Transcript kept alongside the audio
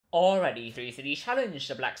Alrighty, 3 city challenge,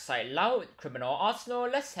 the Blacksite loud, criminal arsenal,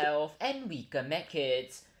 less health, and weaker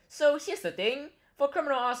medkits. So here's the thing, for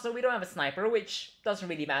criminal arsenal we don't have a sniper, which doesn't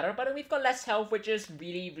really matter, but then we've got less health, which is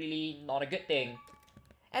really not a good thing.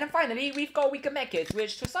 And then finally, we've got weaker medkits,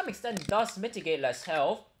 which to some extent does mitigate less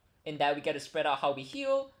health, in that we get to spread out how we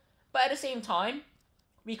heal, but at the same time,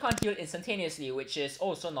 we can't heal instantaneously, which is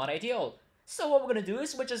also not ideal. So what we're gonna do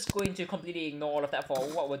is we're just going to completely ignore all of that for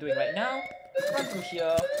what we're doing right now. Run through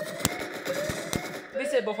here,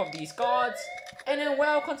 visit both of these guards, and then,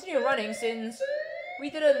 well, continue running since we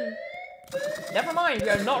didn't... Never mind, we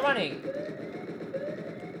are not running.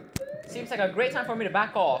 Seems like a great time for me to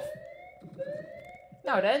back off.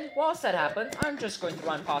 Now then, whilst that happens, I'm just going to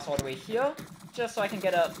run past all the way here, just so I can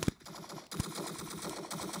get a...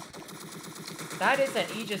 That is an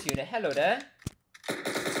Aegis unit, hello there.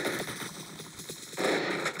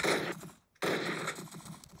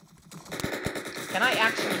 Can I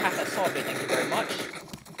actually have that sword? Thank you very much.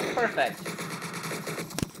 Perfect.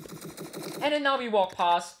 And then now we walk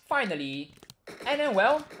past, finally. And then,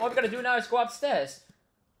 well, all we gotta do now is go upstairs.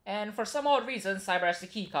 And for some odd reason, Cyber has the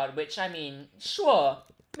keycard, which, I mean, sure,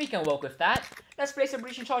 we can work with that. Let's place a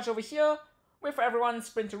breaching charge over here, wait for everyone's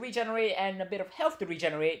sprint to regenerate and a bit of health to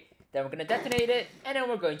regenerate. Then we're gonna detonate it, and then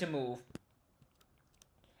we're going to move.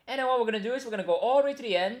 And then what we're gonna do is we're gonna go all the way to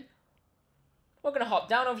the end. We're gonna hop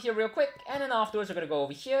down over here real quick, and then afterwards we're gonna go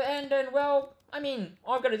over here, and then, well, I mean,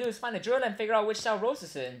 all we're gonna do is find a drill and figure out which cell Rose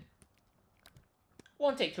is in.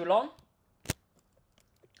 Won't take too long.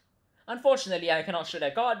 Unfortunately, I cannot shoot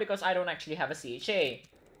that guard because I don't actually have a CHA.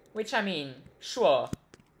 Which, I mean, sure.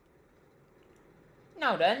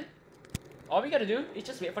 Now then, all we gotta do is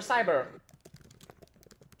just wait for Cyber.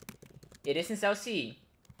 It is in cell C.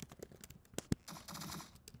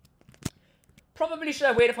 Probably should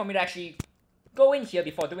have waited for me to actually go in here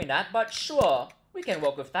before doing that, but sure, we can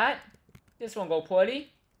work with that. This won't go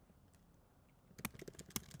poorly.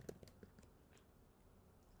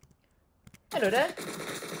 Hello there.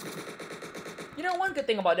 You know, one good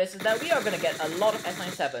thing about this is that we are gonna get a lot of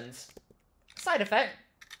S97s. Side effect,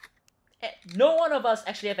 no one of us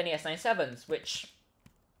actually have any S97s, which...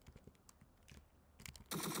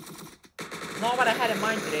 Not what I had in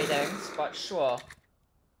mind today, thanks, but sure.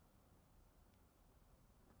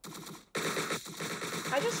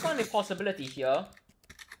 I just found a possibility here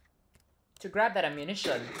to grab that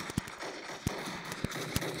ammunition.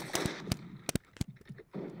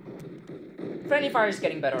 Friendly fire is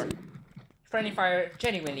getting better. Friendly fire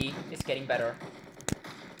genuinely is getting better.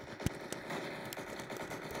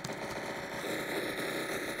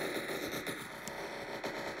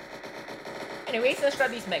 Anyways, let's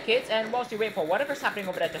grab these medkits, and whilst we wait for whatever's happening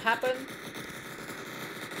over there to happen...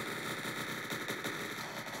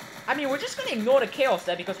 I mean, we're just gonna ignore the chaos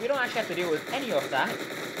there because we don't actually have to deal with any of that.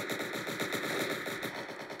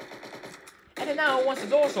 And then now, once the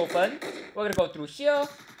door's open, we're gonna go through here,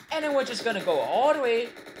 and then we're just gonna go all the way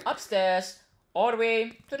upstairs, all the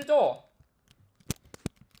way to the door.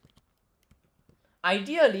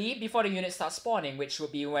 Ideally, before the units start spawning, which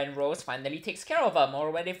would be when Rose finally takes care of them,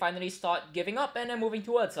 or when they finally start giving up and then moving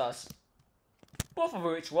towards us. Both of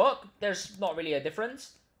which work, there's not really a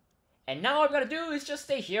difference. And now all I'm gonna do is just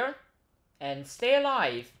stay here, and stay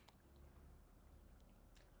alive.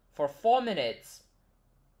 For 4 minutes.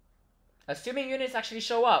 Assuming units actually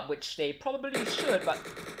show up, which they probably should, but...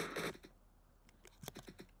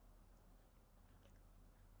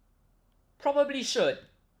 Probably should.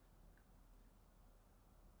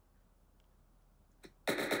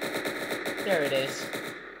 There it is.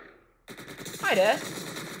 Hi there.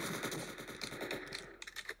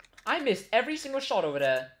 I missed every single shot over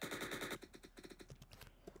there.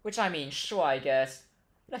 Which, I mean, sure, I guess.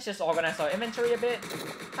 Let's just organize our inventory a bit.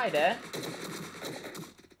 Hi there.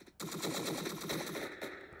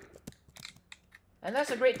 And that's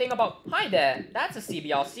a great thing about... Hi there! That's a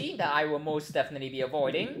CBRC that I will most definitely be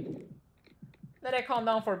avoiding. Let it calm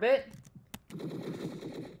down for a bit.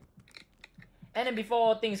 And then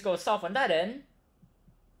before things go south on that end...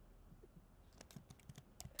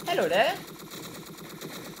 Hello there!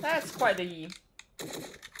 That's quite the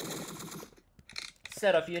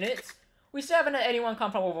set of units. We still haven't had anyone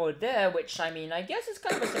come from over there, which, I mean, I guess it's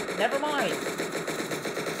kind of a... Never mind!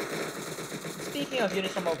 Speaking of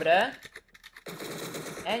units from over there...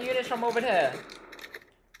 And units from over there.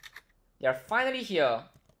 They're finally here.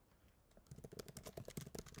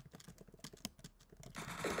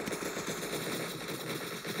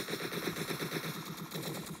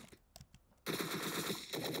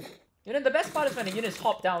 You know, the best part is when the units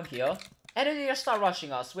hop down here, and then they just start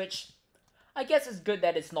rushing us, which... I guess it's good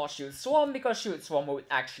that it's not Shoot Swarm, because Shoot Swarm would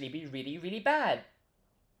actually be really bad.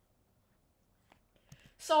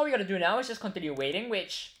 So all we gotta do now is just continue waiting,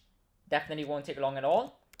 which definitely won't take long at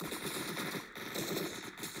all.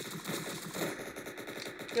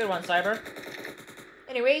 Good one, Cyber.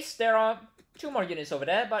 Anyways, there are 2 more units over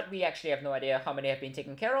there, but we actually have no idea how many have been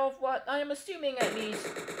taken care of, but I am assuming at least...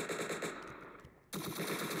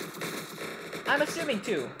 I'm assuming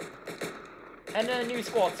 2. And a new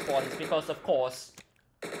squad spawns, because of course.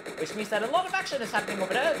 Which means that a lot of action is happening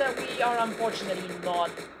over there that we are unfortunately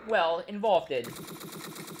not, well, involved in.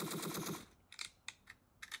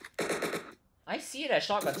 I see that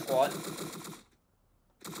shotgun squad.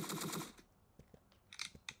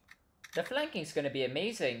 The flanking's gonna be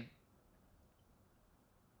amazing.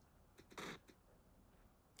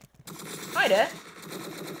 Hi there!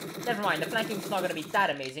 Never mind, the flanking's not gonna be that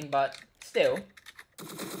amazing, but still.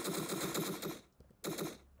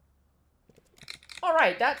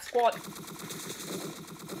 Alright, that squad...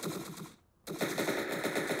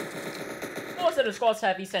 Most of the squads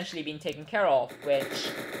have essentially been taken care of,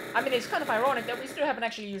 which... I mean, it's kind of ironic that we still haven't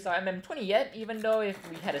actually used our MM20 yet, even though if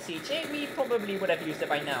we had a CHA, we probably would have used it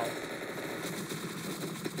by now.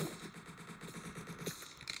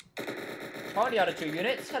 Oh, the other 2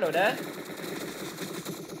 units. Hello there.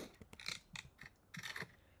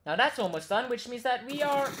 Now that's almost done, which means that we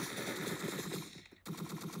are...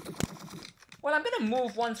 Well, I'm gonna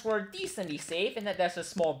move once we're decently safe, and that there's a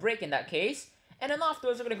small break in that case. And then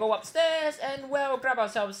afterwards, we're gonna go upstairs and, well, grab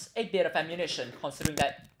ourselves a bit of ammunition, considering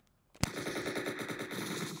that...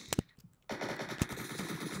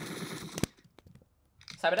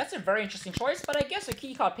 Cyber, that's a very interesting choice, but I guess the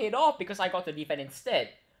keycard paid off because I got to defend instead.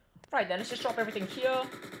 Right, then let's just drop everything here,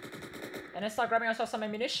 and then start grabbing ourselves some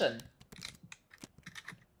ammunition.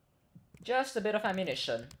 Just a bit of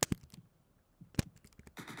ammunition.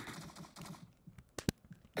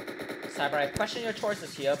 Cyber, I question your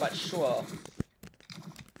choices here, but sure.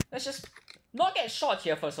 Let's just not get shot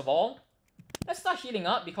here first of all. Let's start healing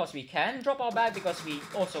up because we can. Drop our bag because we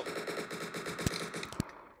also...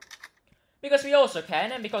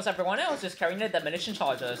 can, and because everyone else is carrying the demolition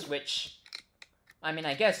charges, which... I mean,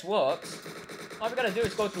 I guess works. All we gotta do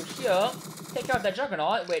is go through here, take care of the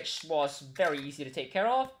Juggernaut, which was very easy to take care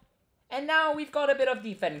of. And now we've got a bit of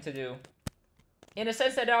defending to do. In the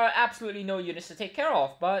sense that there are absolutely no units to take care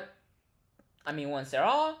of, but... I mean, once there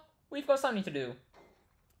are, we've got something to do.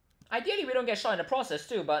 Ideally, we don't get shot in the process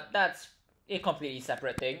too, but that's a completely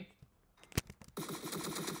separate thing.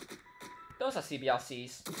 Those are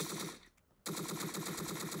CBRCs.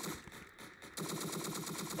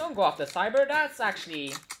 Don't go after Cyber, that's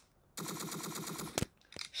actually...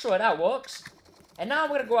 Sure, that works. And now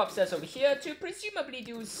we're gonna go upstairs over here to presumably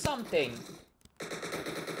do something.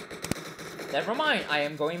 Never mind, I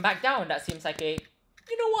am going back down. That seems like a...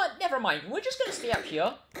 You know what? Never mind. We're just gonna stay up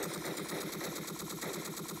here.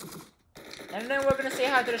 And then we're gonna say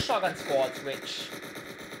hi to the shotgun squads, which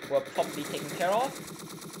we're probably taken care of.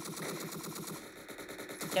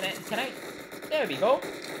 Can I? There we go.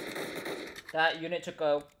 That unit took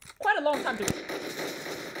quite a long time to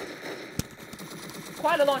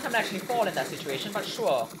actually fall in that situation, but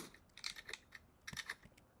sure.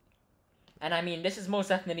 And I mean, this is most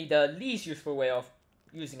definitely the least useful way of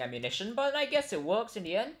using ammunition, but I guess it works in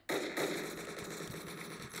the end.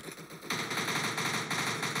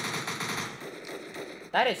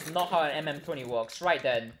 That is not how an MM20 works, right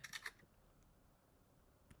then.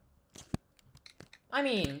 I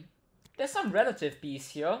mean, there's some relative peace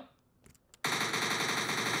here.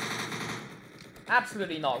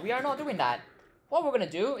 Absolutely not, we are not doing that. What we're gonna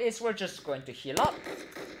do is we're just going to heal up.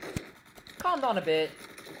 Calm down a bit.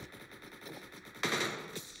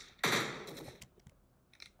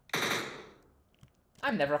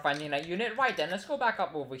 I'm never finding that unit. Right then, let's go back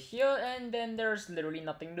up over here, and then there's literally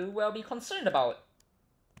nothing to, well, be concerned about.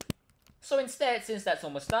 So instead, since that's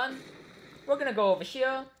almost done, we're gonna go over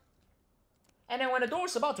here. And then when the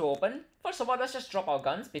door's about to open, first of all, let's just drop our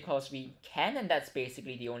guns because we can, and that's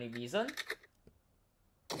basically the only reason.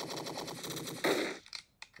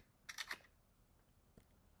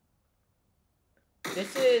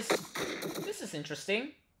 This is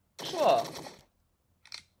interesting. Sure.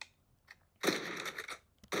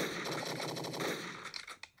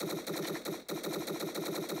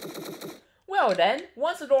 Well then,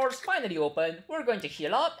 once the doors finally open, we're going to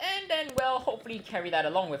heal up and then, well, hopefully carry that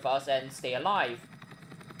along with us and stay alive.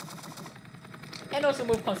 And also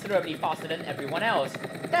move considerably faster than everyone else.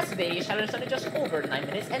 That's today's challenge done in just over 9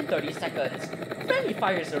 minutes and 30 seconds. Friendly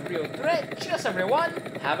fire is a real threat. Cheers everyone,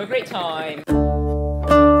 have a great time!